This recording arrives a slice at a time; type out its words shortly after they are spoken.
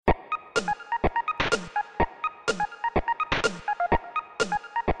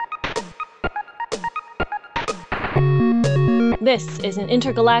This is an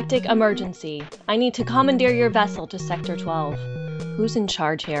intergalactic emergency. I need to commandeer your vessel to Sector 12. Who's in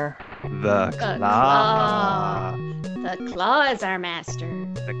charge here? The Claw. The Claw is our master.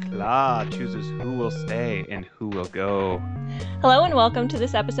 The Claw chooses who will stay and who will go. Hello and welcome to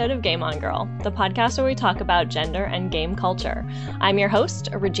this episode of Game On Girl, the podcast where we talk about gender and game culture. I'm your host,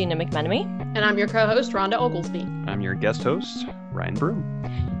 Regina McMenemy. And I'm your co-host, Rhonda Oglesby. I'm your guest host, Ryan Broom.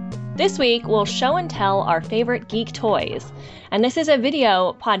 This week, we'll show and tell our favorite geek toys. And this is a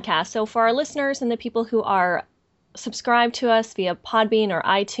video podcast, so for our listeners and the people who are subscribed to us via Podbean or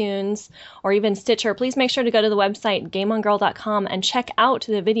iTunes or even Stitcher, please make sure to go to the website gameongirl.com and check out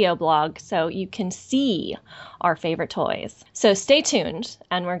the video blog so you can see our favorite toys. So stay tuned,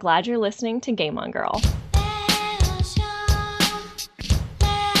 and we're glad you're listening to Game On Girl.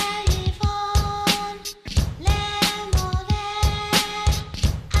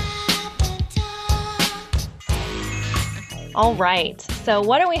 All right, so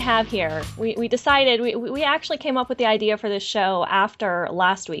what do we have here? We decided, we actually came up with the idea for this show after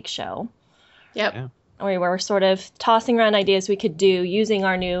last week's show. Yep. Yeah. We were sort of tossing around ideas we could do using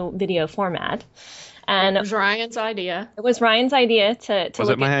our new video format. And It was Ryan's idea. it was Ryan's idea to Was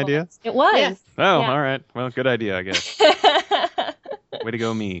look it my at idea? toys. It was. Yeah. Oh, Yeah. all right. Well, good idea, I guess. Way to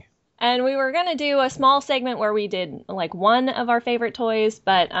go, me. And we were going to do a small segment where we did like one of our favorite toys,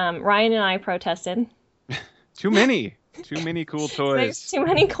 but Ryan and I protested. Too many. Too many cool There's toys. too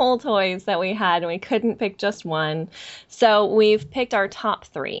many cool toys that we had, and we couldn't pick just one. So we've picked our top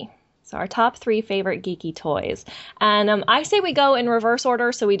three. So our top three favorite geeky toys. And I say we go in reverse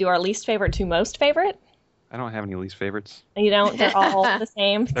order, so we do our least favorite to most favorite. I don't have any least favorites. You don't? They're all the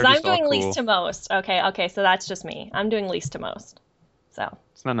same? Because They're I'm just all doing cool. least to most. Okay, so that's just me. I'm doing least to most. So,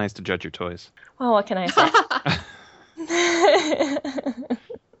 It's not nice to judge your toys. well, what can I say?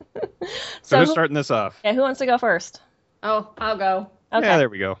 So who's who- starting this off? Yeah, who wants to go first? Oh, I'll go. Okay. Yeah, there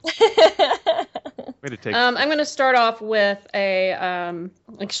we go. Way to take. I'm going to start off with a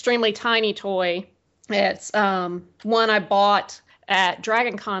extremely tiny toy. It's one I bought at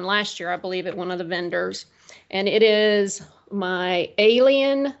Dragon Con last year, I believe, at one of the vendors. And it is my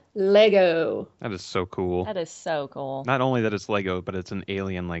Alien Lego. That is so cool. That is so cool. Not only that it's Lego, but it's an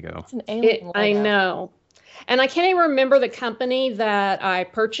alien Lego. It's an alien I Lego. know. And I can't even remember the company that I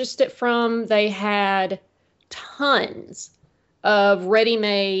purchased it from. They had tons of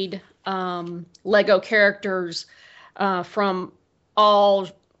ready-made Lego characters from all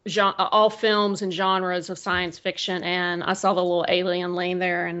films and genres of science fiction. And I saw the little alien laying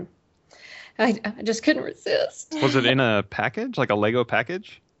there, and I just couldn't resist. Was it in a package, like a Lego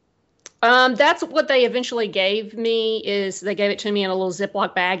package? That's what they eventually gave me. Is they gave it to me in a little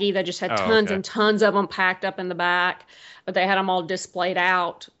Ziploc baggie that just had Oh, tons okay. and tons of them packed up in the back, but they had them all displayed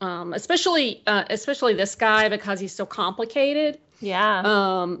out. Especially this guy, because he's so complicated.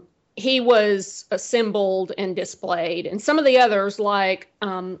 Yeah. He was assembled and displayed, and some of the others like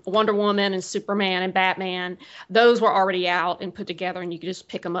Wonder Woman and Superman and Batman, those were already out and put together, and you could just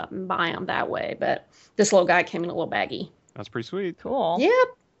pick them up and buy them that way. But this little guy came in a little baggie. That's pretty sweet. Cool.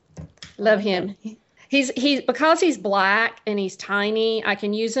 Yep. Love him. He's because he's black and he's tiny, I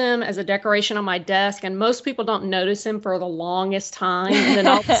can use him as a decoration on my desk, and most people don't notice him for the longest time. And then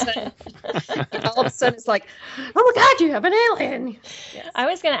all of a sudden it's like, oh my God, you have an alien. Yes. I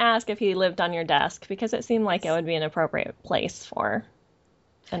was going to ask if he lived on your desk because it seemed like it would be an appropriate place for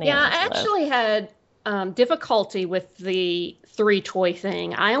an Yeah, alien I to live. actually had difficulty with the 3 toy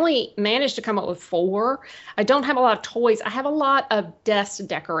thing. I only managed to come up with 4. I don't have a lot of toys. I have a lot of desk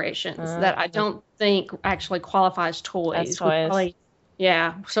decorations that I don't think actually qualify as toys. As toys.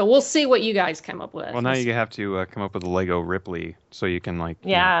 Yeah, so we'll see what you guys come up with. Well, now you have to come up with a Lego Ripley so you can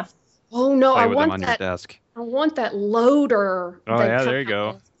Yeah. Oh no, play I with them on want your that. desk. I want that loader. Oh they yeah, come there you go.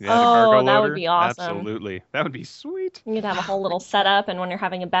 out with. Yeah, the Oh, cargo that would loader. be awesome. Absolutely, that would be sweet. You could have a whole little setup, and when you're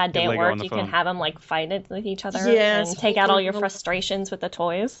having a bad day Get at Lego work, on the you phone. can have them like fight it with each other Yes, and take out all your little- frustrations with the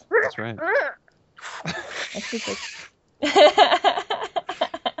toys. That's right. That's super-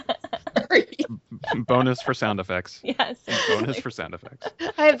 Bonus for sound effects. yes. Bonus for sound effects.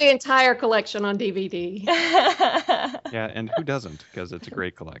 I have the entire collection on DVD. Yeah, and who doesn't? Because it's a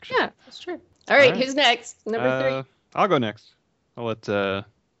great collection. Yeah, that's true. All right, All right. who's next? Number 3. I'll go next. I'll let the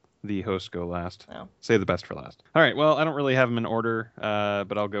host go last. Oh. Save the best for last. All right. Well, I don't really have them in order,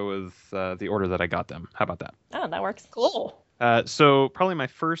 but I'll go with the order that I got them. How about that? Oh, that works. Cool. So probably my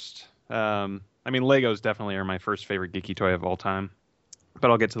first. I mean, Legos definitely are my first favorite geeky toy of all time,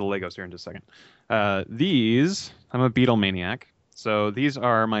 but I'll get to the Legos here in just a second. These, I'm a Beatle maniac. So these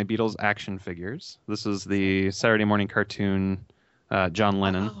are my Beatles action figures. This is the Saturday morning cartoon John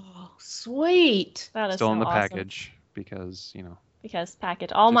Lennon. Oh, sweet. That is Still so in the awesome. package. because, you know. Because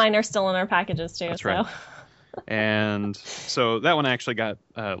all mine are still in our packages too. That's so. right. And so that one actually got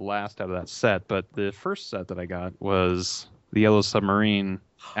last out of that set, but the first set that I got was the Yellow Submarine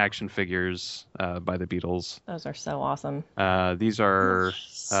action figures by the Beatles. Those are so awesome. These are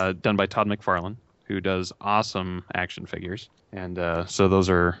done by Todd McFarlane, who does awesome action figures, and so those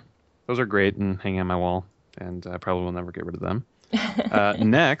are great and hanging on my wall, and I probably will never get rid of them.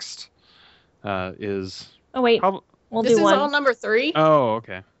 Next is oh wait, we'll this do one. This is all number 3. Oh,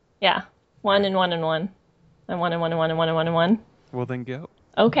 okay. Yeah, 1 and 1 and 1, and 1 and 1 and 1 and 1 and 1 and 1. Well, then go.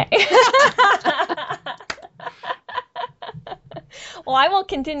 Okay. Well, I will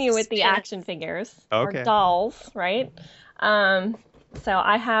continue with the action figures or dolls, right? So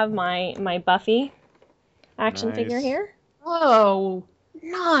I have my Buffy action figure here. Whoa,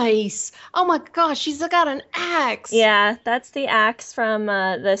 nice! Oh my gosh, she's got an axe. Yeah, that's the axe from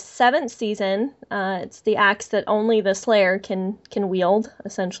the 7th season. It's the axe that only the Slayer can wield,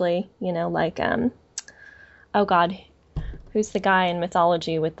 essentially. You know, like oh God, who's the guy in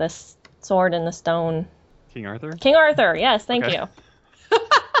mythology with this sword and the stone? King Arthur? King Arthur, yes, thank you.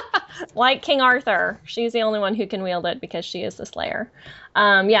 Like King Arthur, she's the only one who can wield it because she is the Slayer.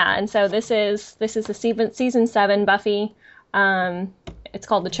 Yeah, and so this is the season 7 Buffy. It's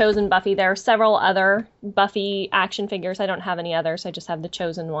called The Chosen Buffy. There are several other Buffy action figures. I don't have any others. I just have the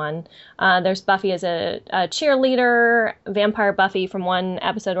Chosen one. There's Buffy as a cheerleader, Vampire Buffy from one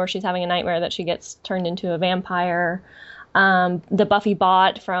episode where she's having a nightmare that she gets turned into a vampire. The Buffy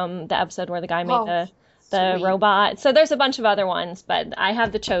bot from the episode where the guy made the robot. So there's a bunch of other ones, but I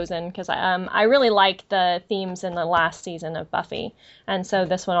have the Chosen because I really like the themes in the last season of Buffy, and so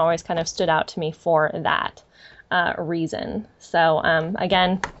this one always kind of stood out to me for that reason. So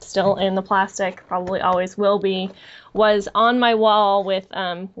again, still in the plastic, probably always will be. Was on my wall with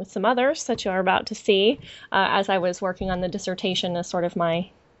some others that you are about to see as I was working on the dissertation as sort of my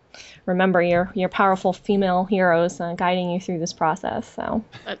remember your powerful female heroes guiding you through this process. So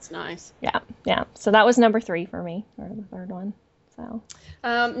that's nice. Yeah. So that was number 3 for me, or the third one. So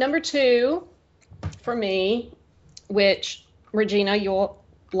number 2 for me, which Regina, you'll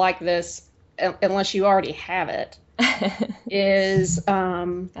like this unless you already have it, is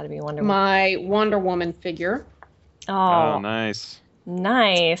gotta be Wonder Woman. My Wonder Woman figure. Oh, nice.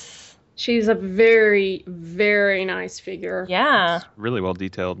 She's a very, very nice figure. Yeah. It's really well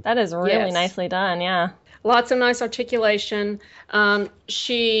detailed. That is really nicely done, yeah. Lots of nice articulation.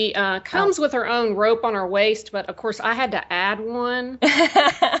 She comes with her own rope on her waist, but of course I had to add one.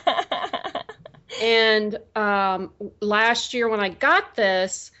 And last year when I got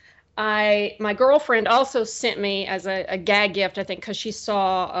this, my girlfriend also sent me as a gag gift, I think, because she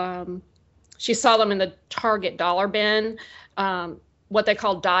saw them in the Target dollar bin. What they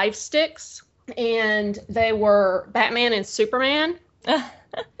call dive sticks, and they were Batman and Superman. Oh,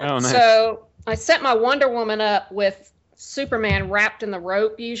 nice. So I set my Wonder Woman up with Superman wrapped in the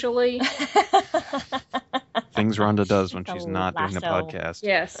rope, usually. Things Rhonda does when she's not doing a podcast.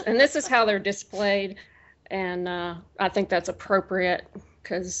 Yes, and this is how they're displayed, and I think that's appropriate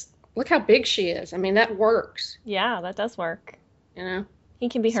because look how big she is. I mean, that works. Yeah, that does work. You know? He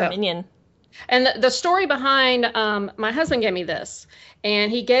can be her minion. And the story behind, my husband gave me this, and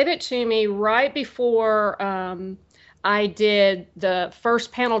he gave it to me right before I did the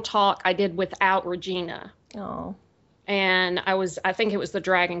first panel talk I did without Regina. Oh. And I think it was the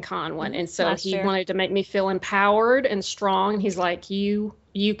Dragon Con one. And so he wanted to make me feel empowered and strong. And he's like, you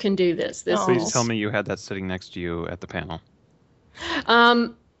can do this. Please tell me you had that sitting next to you at the panel.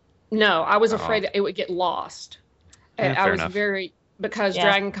 No, I was afraid it would get lost. I was because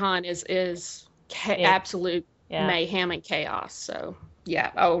Dragon Con is absolute mayhem and chaos. So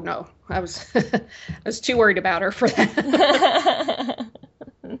yeah. Oh no, I was too worried about her for that.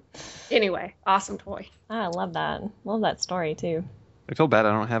 Anyway, awesome toy. I love that. Love that story too. I feel bad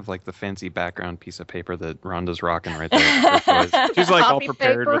I don't have like the fancy background piece of paper that Rhonda's rocking right there. She's like all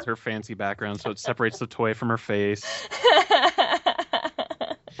prepared with her fancy background, so it separates the toy from her face.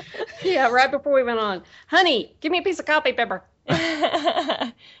 Yeah, right before we went on. Honey, give me a piece of copy paper.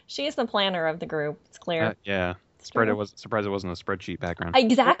 She's the planner of the group. It's clear. Yeah. Surprised it wasn't a spreadsheet background.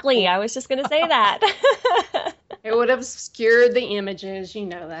 Exactly. I was just going to say that. It would have obscured the images. You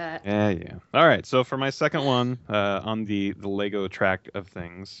know that. Yeah. All right. So for my second one on the Lego track of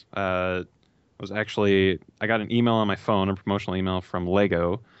things, was actually I got an email on my phone, a promotional email from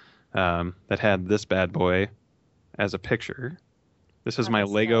Lego that had this bad boy as a picture. This is my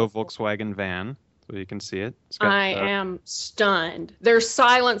Lego Volkswagen van. So you can see it. I am stunned. There's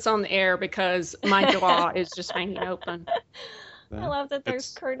silence on the air because my jaw is just hanging open. I love that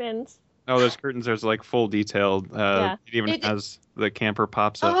there's curtains. Oh, there's curtains. There's like full detailed. Yeah. It even has the camper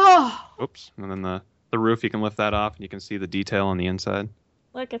pops up. Oh, Oops. And then the roof, you can lift that off and you can see the detail on the inside.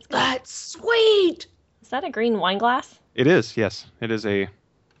 Look, it's got. that's sweet. Is that a green wine glass? It is, yes. It is a.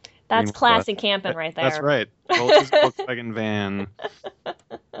 That's green classy glass. camping right there. That's right. Welch's Volkswagen van.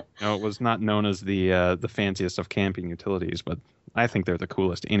 No, it was not known as the fanciest of camping utilities, but I think they're the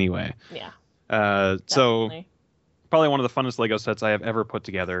coolest anyway. Yeah. So Definitely. probably one of the funnest Lego sets I have ever put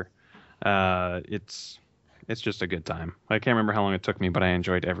together. It's just a good time. I can't remember how long it took me, but I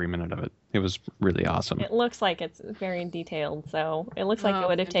enjoyed every minute of it. It was really awesome. It looks like it's very detailed, so it looks like Oh, it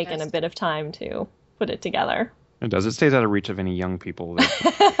would have taken a fantastic. bit of time to put it together. It does. It stays out of reach of any young people. Can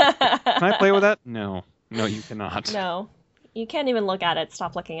I play with that? No, you cannot. No, you can't even look at it.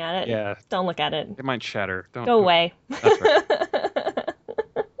 Stop looking at it. Yeah, Don't look at it. it might shatter. Don't Go away. That's right.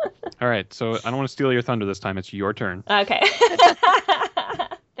 All right, so I don't want to steal your thunder this time. It's your turn. Okay.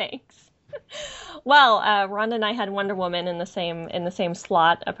 Thanks. Well, Rhonda and I had Wonder Woman in the same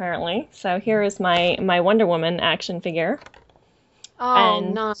slot apparently. So here is my Wonder Woman action figure. Oh,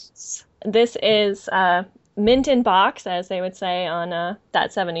 And- nice. This is mint in box, as they would say on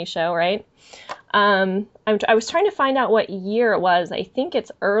That 70s Show, right? I was trying to find out what year it was. I think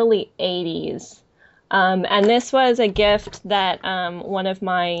it's early 80s. And this was a gift that one of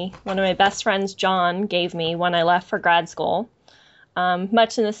my best friends, John, gave me when I left for grad school.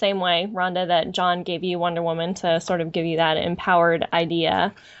 Much in the same way, Rhonda, that John gave you Wonder Woman to sort of give you that empowered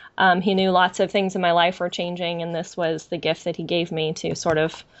idea. He knew lots of things in my life were changing, and this was the gift that he gave me to sort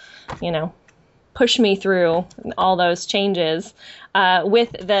of, push me through all those changes,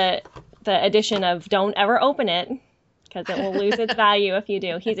 with the addition of don't ever open it, because it will lose its value if you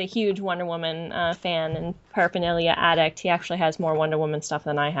do. He's a huge Wonder Woman fan and paraphernalia addict. He actually has more Wonder Woman stuff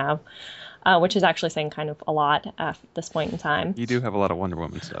than I have, which is actually saying kind of a lot at this point in time. You do have a lot of Wonder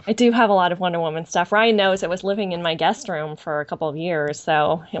Woman stuff. I do have a lot of Wonder Woman stuff. Ryan knows it was living in my guest room for a couple of years,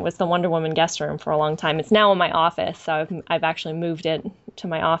 so it was the Wonder Woman guest room for a long time. It's now in my office, so I've actually moved it to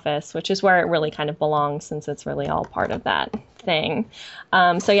my office, which is where it really kind of belongs since it's really all part of that thing.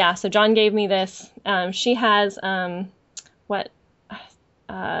 So John gave me this. She has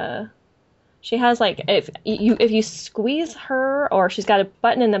she has like if you squeeze her, or she's got a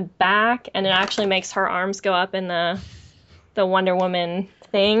button in the back, and it actually makes her arms go up in the Wonder Woman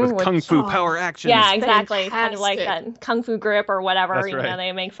thing. With which- Kung Fu Oh, power action. yeah, exactly. Kind of like Fantastic. that Kung Fu grip or whatever, That's right.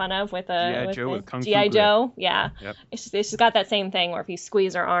 they make fun of with G.I. Joe the with Kung Fu G.I. grip. Joe. Yeah. Yep. She's got that same thing where if you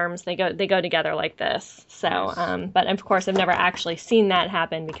squeeze her arms, they go together like this. So, Nice. but of course, I've never actually seen that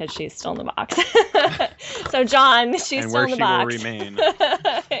happen because she's still in the box. So, John, she's And still where in the she will box. remain.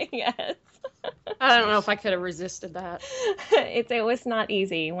 Yes. I don't know if I could have resisted that. It was not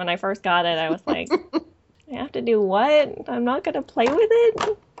easy. When I first got it, I was like, I have to do what? I'm not going to play with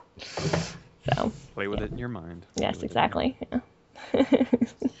it? So, Play with it in your mind. yes, Play with it in your exactly.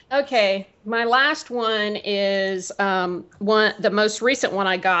 Yeah. Okay, my last one is the most recent one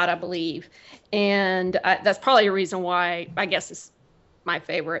I got, I believe, and that's probably a reason why I guess it's my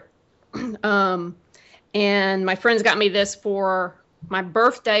favorite. And my friends got me this for my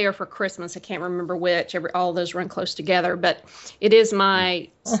birthday or for Christmas. I can't remember which. All those run close together, but it is my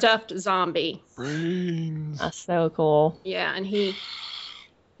stuffed zombie. Brains. That's so cool. Yeah, and he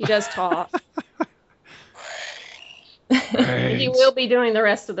does talk. He Brains. will be doing the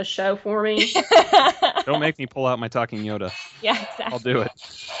rest of the show for me. Don't make me pull out my talking Yoda. Yeah, exactly. I'll do it.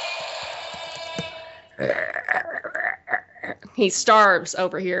 He starves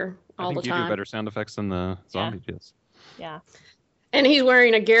over here I all think the you time. do better sound effects than the zombie does. Yeah. And he's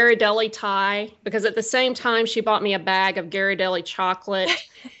wearing a Ghirardelli tie because at the same time she bought me a bag of Ghirardelli chocolate.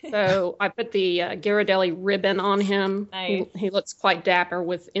 So I put the Ghirardelli ribbon on him. Nice. He looks quite dapper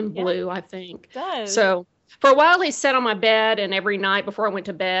in Yeah. blue, I think. It does. So for a while he sat on my bed, and every night before I went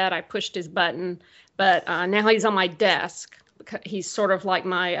to bed I pushed his button. But now he's on my desk. He's sort of like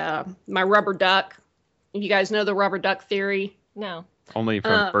my rubber duck. You guys know the rubber duck theory? No. Only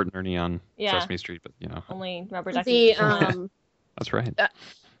from Bert and Ernie on Yeah. Sesame Street, but Only rubber ducky. that's right.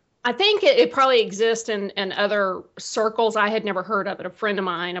 I think it probably exists in other circles. I had never heard of it. A friend of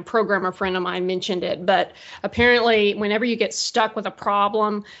mine, a programmer friend of mine mentioned it. But apparently, whenever you get stuck with a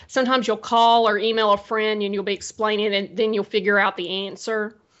problem, sometimes you'll call or email a friend and you'll be explaining it, and then you'll figure out the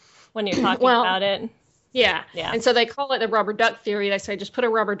answer. When you're talking Well, about it. Yeah. Yeah. And so they call it the rubber duck theory. They say, just put a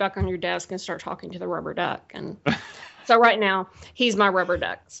rubber duck on your desk and start talking to the rubber duck. And so right now, he's my rubber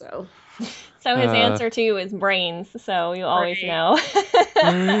duck. So So his answer to you is brains. So you always Brains. know.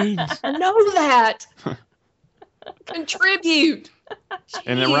 I know that. Contribute.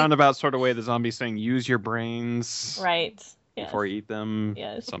 In a roundabout sort of way, the zombie's saying, use your brains. Right. before I eat them.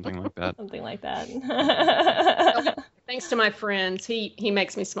 Yes. Something like that. Something like that. Thanks to my friends, he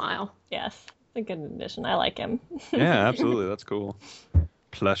makes me smile. Yes, it's a good addition. I like him. Yeah, absolutely. That's cool.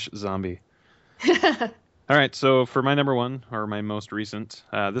 Plush zombie. All right, so for my number one, or my most recent,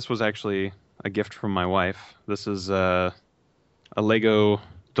 this was actually a gift from my wife. This is a Lego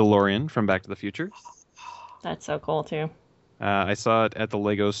DeLorean from Back to the Future. That's so cool too. I saw it at the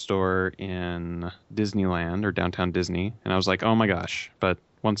Lego store in Disneyland, or downtown Disney, and I was like, oh my gosh. But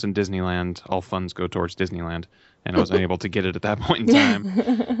once in Disneyland, all funds go towards Disneyland, and I was unable to get it at that point in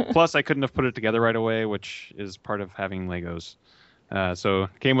time. Plus, I couldn't have put it together right away, which is part of having Legos. So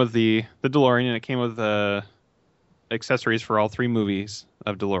it came with the DeLorean, and it came with accessories for all 3 movies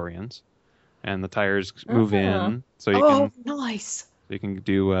of DeLoreans, and the tires move in, so Nice. So you can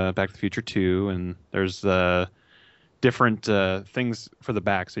do Back to the Future 2, and there's the different things for the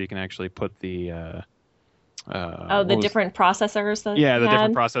back, so you can actually put the different processors that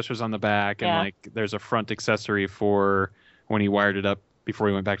different processors on the back, and like there's a front accessory for when he wired it up before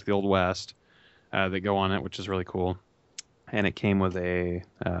he went back to the Old West that go on it, which is really cool. And it came with a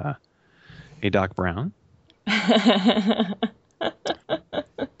Doc Brown. It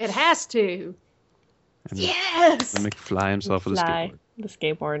has to. And Yes. The McFly himself with a skateboard. The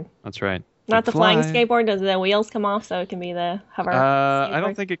skateboard. That's right. Not the McFly. flying skateboard. Does the wheels come off so it can be the hover? I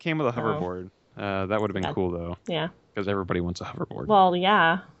don't think it came with a hoverboard. That would have been cool though. Yeah. Because everybody wants a hoverboard. Well,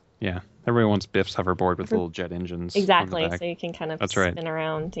 yeah. Yeah. Everybody wants Biff's hoverboard with little jet engines. Exactly. On the back. So you can kind of That's right. spin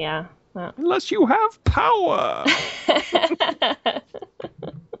around. Yeah. Well. Unless you have power.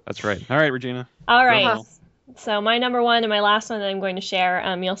 That's right. All right, Regina. All right. So my number one and my last one that I'm going to share,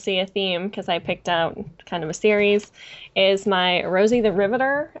 you'll see a theme because I picked out kind of a series, is my Rosie the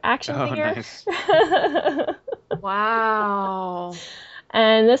Riveter action figure. Nice. Wow.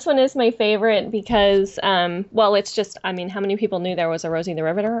 And this one is my favorite because, it's just, how many people knew there was a Rosie the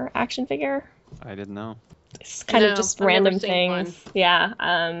Riveter action figure? I didn't know. It's kind of just random things. Yeah.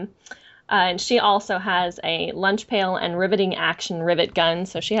 And she also has a lunch pail and riveting action rivet gun.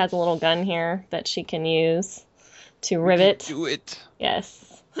 So she has a little gun here that she can use to rivet. Do it.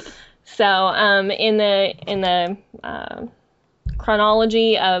 Yes. So in the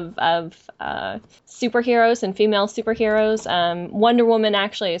chronology of superheroes and female superheroes, Wonder Woman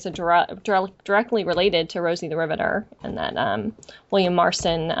actually is directly related to Rosie the Riveter, and that William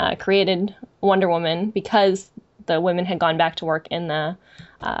Marston created Wonder Woman because the women had gone back to work in the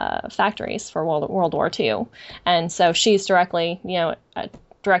factories for World War II, and so she's directly, a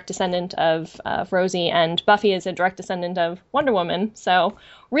direct descendant of Rosie, and Buffy is a direct descendant of Wonder Woman. So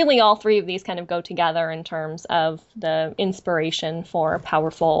really, all 3 of these kind of go together in terms of the inspiration for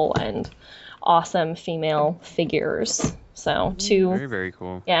powerful and awesome female figures. So 2 very, very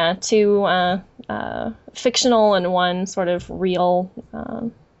cool. Yeah, 2 fictional and 1 sort of real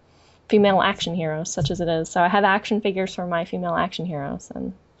female action heroes, such as it is. So I have action figures for my female action heroes,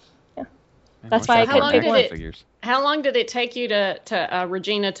 and that's why I couldn't pick one. Figures. How long did it take you to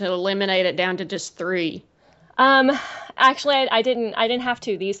Regina, to eliminate it down to just 3? Actually, I didn't have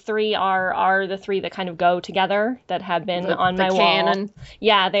to. These 3 are the 3 that kind of go together, that have been on my canon. wall.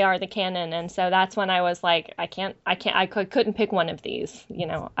 Yeah, they are the canon, and so that's when I was like, I couldn't pick one of these.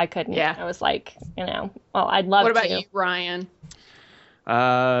 I couldn't. Yeah. I was like, well, I'd love to. What about you, Ryan?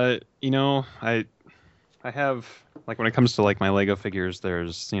 I have, like, when it comes to like my Lego figures,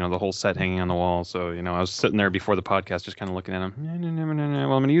 there's the whole set hanging on the wall. So I was sitting there before the podcast, just kind of looking at them. Well, I'm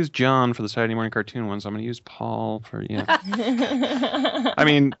going to use John for the Saturday morning cartoon one, so I'm going to use Paul for I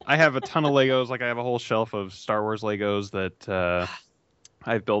have a ton of Legos. Like, I have a whole shelf of Star Wars Legos that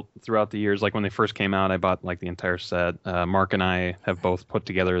I've built throughout the years. Like, when they first came out, I bought like the entire set. Mark and I have both put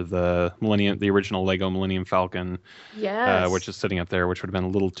together the original Lego Millennium Falcon, which is sitting up there, which would have been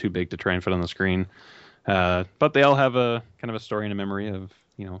a little too big to try and fit on the screen. But they all have a kind of a story and a memory of,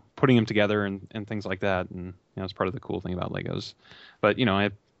 putting them together and things like that. And, it's part of the cool thing about Legos. But, I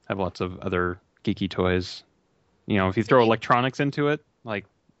have lots of other geeky toys. If you throw electronics into it, like,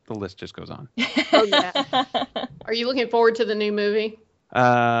 the list just goes on. Oh, yeah. Are you looking forward to the new movie?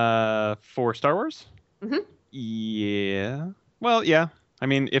 For Star Wars? Mm-hmm. Yeah. Well, yeah.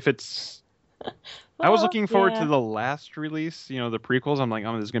 If it's... I was looking forward to the last release, the prequels. I'm like,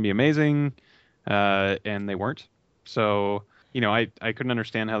 this is going to be amazing. And they weren't. So, I couldn't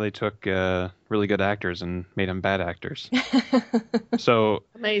understand how they took really good actors and made them bad actors. So,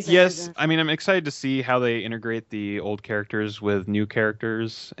 amazing. Yes, I'm excited to see how they integrate the old characters with new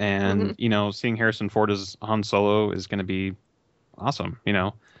characters. And, seeing Harrison Ford as Han Solo is going to be awesome,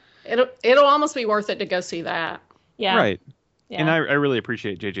 It'll almost be worth it to go see that. Yeah. Right. And I really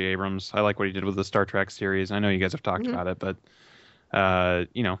appreciate J.J. Abrams. I like what he did with the Star Trek series. I know you guys have talked about it, but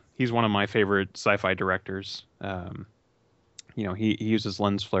he's one of my favorite sci-fi directors. He uses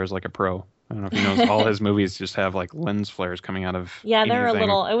lens flares like a pro. I don't know if he knows all his movies just have like lens flares coming out of Yeah, they're anything.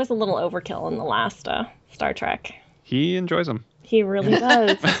 it was a little overkill in the last Star Trek. He enjoys them. He really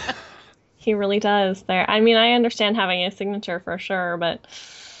does. He really does. I understand having a signature for sure, but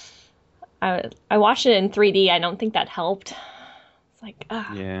I watched it in 3D. I don't think that helped. It's like,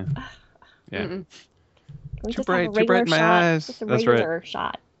 Yeah. Can we Too just bright, have a too regular bright in my shot? eyes. Just a That's regular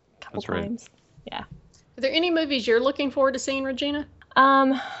shot a couple That's right. times. Yeah. Are there any movies you're looking forward to seeing, Regina?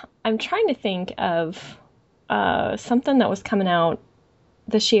 I'm trying to think of something that was coming out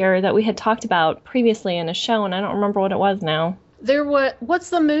this year that we had talked about previously in a show, and I don't remember what it was now. What's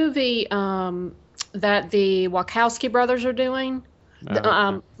the movie that the Wachowski brothers are doing?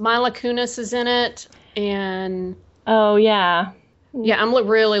 Mila Kunis is in it, and Oh yeah, yeah, I'm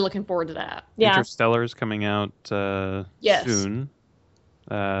really looking forward to that. yeah. Interstellar is coming out Yes. soon.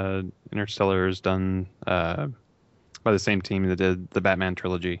 Interstellar is done by the same team that did the Batman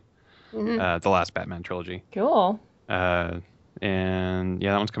trilogy, the last Batman trilogy. Cool. And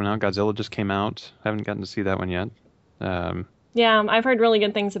yeah, that one's coming out. Godzilla just came out. I haven't gotten to see that one yet. Yeah, I've heard really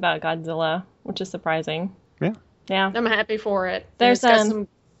good things about Godzilla, which is surprising. Yeah. Yeah. I'm happy for it. There's, It's got some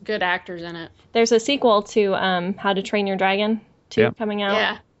good actors in it. There's a sequel to How to Train Your Dragon 2 Yep. coming out.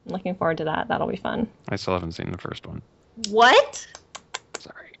 Yeah. I'm looking forward to that. That'll be fun. I still haven't seen the first one. What?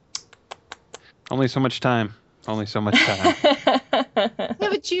 Sorry. Only so much time. Only so much time. Yeah,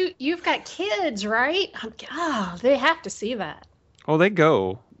 but you've got kids, right? They have to see that. Oh, they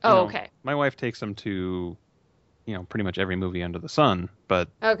go. Oh, okay. My wife takes them to, pretty much every movie under the sun, but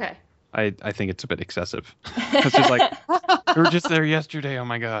Okay. I think it's a bit excessive. It's just like, we were just there yesterday. Oh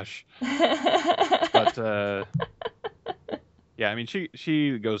my gosh. But yeah, I mean,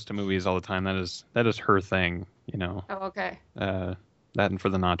 she goes to movies all the time. That is her thing, Oh, okay. That and for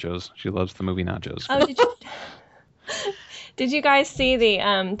the nachos. She loves the movie nachos. Oh, did you guys see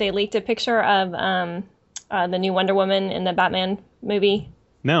they leaked a picture of the new Wonder Woman in the Batman movie?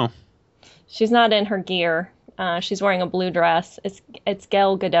 No. She's not in her gear. She's wearing a blue dress. It's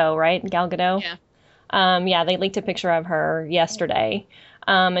Gal Gadot, right? Gal Gadot? Yeah. Yeah, they leaked a picture of her yesterday.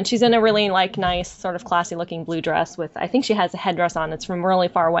 And she's in a really nice, sort of classy looking blue dress with, I think she has a headdress on. It's from really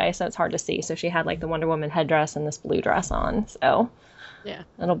far away, so it's hard to see. So she had the Wonder Woman headdress and this blue dress on. So Yeah.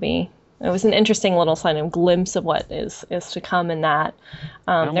 it was an interesting little kind of glimpse of what is to come in that.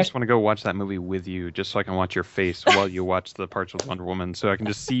 I almost want to go watch that movie with you just so I can watch your face while you watch the parts with Wonder Woman, so I can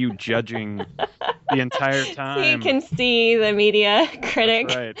just see you judging the entire time. So you can see the media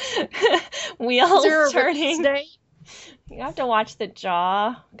critic wheels turning. You have to watch the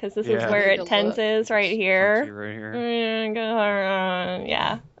jaw, because this is where it tenses right here. Right here.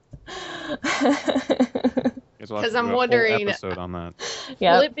 Yeah. Because I'm wondering, episode on that.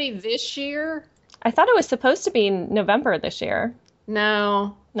 Yeah. Will it be this year? I thought it was supposed to be in November this year.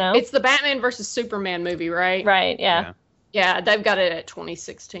 No. No? It's the Batman versus Superman movie, right? Right, yeah. Yeah, they've got it at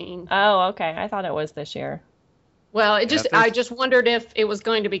 2016. Oh, okay. I thought it was this year. Well, I just wondered if it was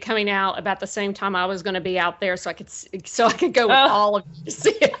going to be coming out about the same time I was going to be out there, so I could go with all of you to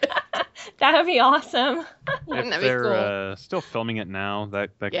see it. That would be awesome. Wouldn't If that be they're cool? still filming it now, that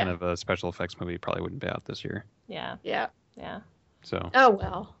kind of a special effects movie probably wouldn't be out this year. Yeah. Yeah. So. Oh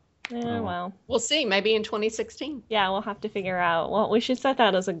well. Yeah, well. We'll see. Maybe in 2016. Yeah, we'll have to figure out. Well, we should set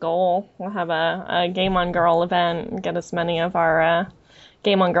that as a goal. We'll have a Game On Girl event and get as many of our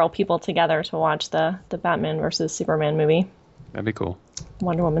Game On Girl people together to watch the Batman versus Superman movie. That'd be cool.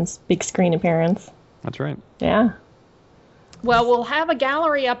 Wonder Woman's big screen appearance. That's right. Yeah. Well, we'll have a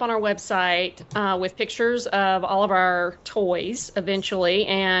gallery up on our website with pictures of all of our toys eventually,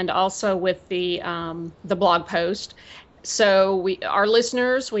 and also with the blog post. So our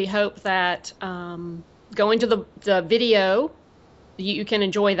listeners, we hope that going to the video, you can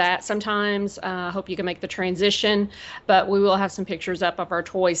enjoy that. Sometimes I hope you can make the transition, but we will have some pictures up of our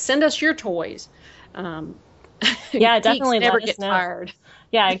toys. Send us your toys. Yeah, definitely. Never let us get know. tired.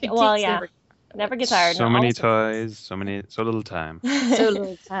 Yeah, well, Geeks yeah. Never get tired. So many toys, so little time. So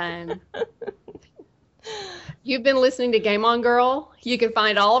little time. You've been listening to Game On Girl. You can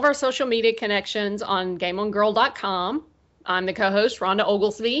find all of our social media connections on GameOnGirl.com. I'm the co-host, Rhonda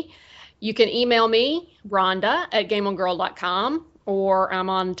Oglesby. You can email me, Rhonda@GameOnGirl.com, or I'm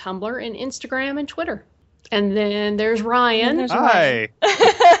on Tumblr and Instagram and Twitter. And then there's Ryan. There's Hi.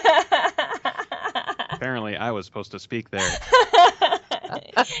 Apparently, I was supposed to speak there.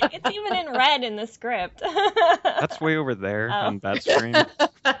 It's even in red in the script. That's way over there on that screen.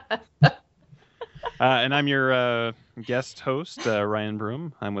 And I'm your guest host, Ryan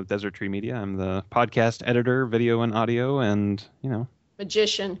Broom. I'm with Desert Tree Media. I'm the podcast editor, video and audio, and,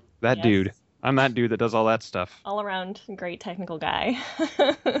 magician. That Yes. dude. I'm that dude that does all that stuff. All around great technical guy.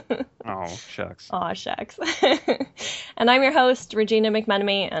 Oh, shucks. Aw, shucks. And I'm your host, Regina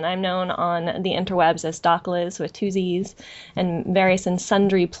McMenemy, and I'm known on the interwebs as Doc Liz with 2 Z's and various and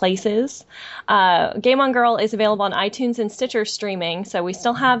sundry places. Game On Girl is available on iTunes and Stitcher streaming, so we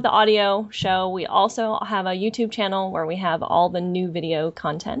still have the audio show. We also have a YouTube channel where we have all the new video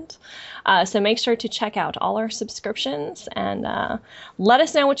content. So make sure to check out all our subscriptions and let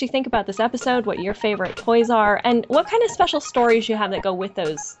us know what you think about this episode, what your favorite toys are, and what kind of special stories you have that go with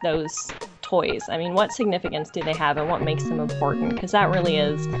those toys. I mean, what significance do they have and what makes them important? Because that really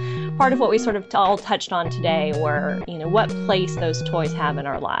is part of what we sort of all touched on today, where, what place those toys have in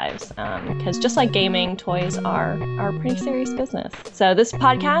our lives. Because just like gaming, toys are pretty serious business. So this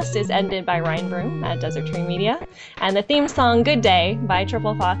podcast is edited by Ryan Broom at Desert Tree Media, and the theme song Good Day by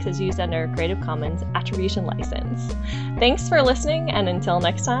Triple Fox is used under Creative Commons Attribution License. Thanks for listening, and until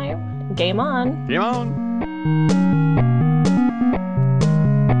next time, game on! Game on!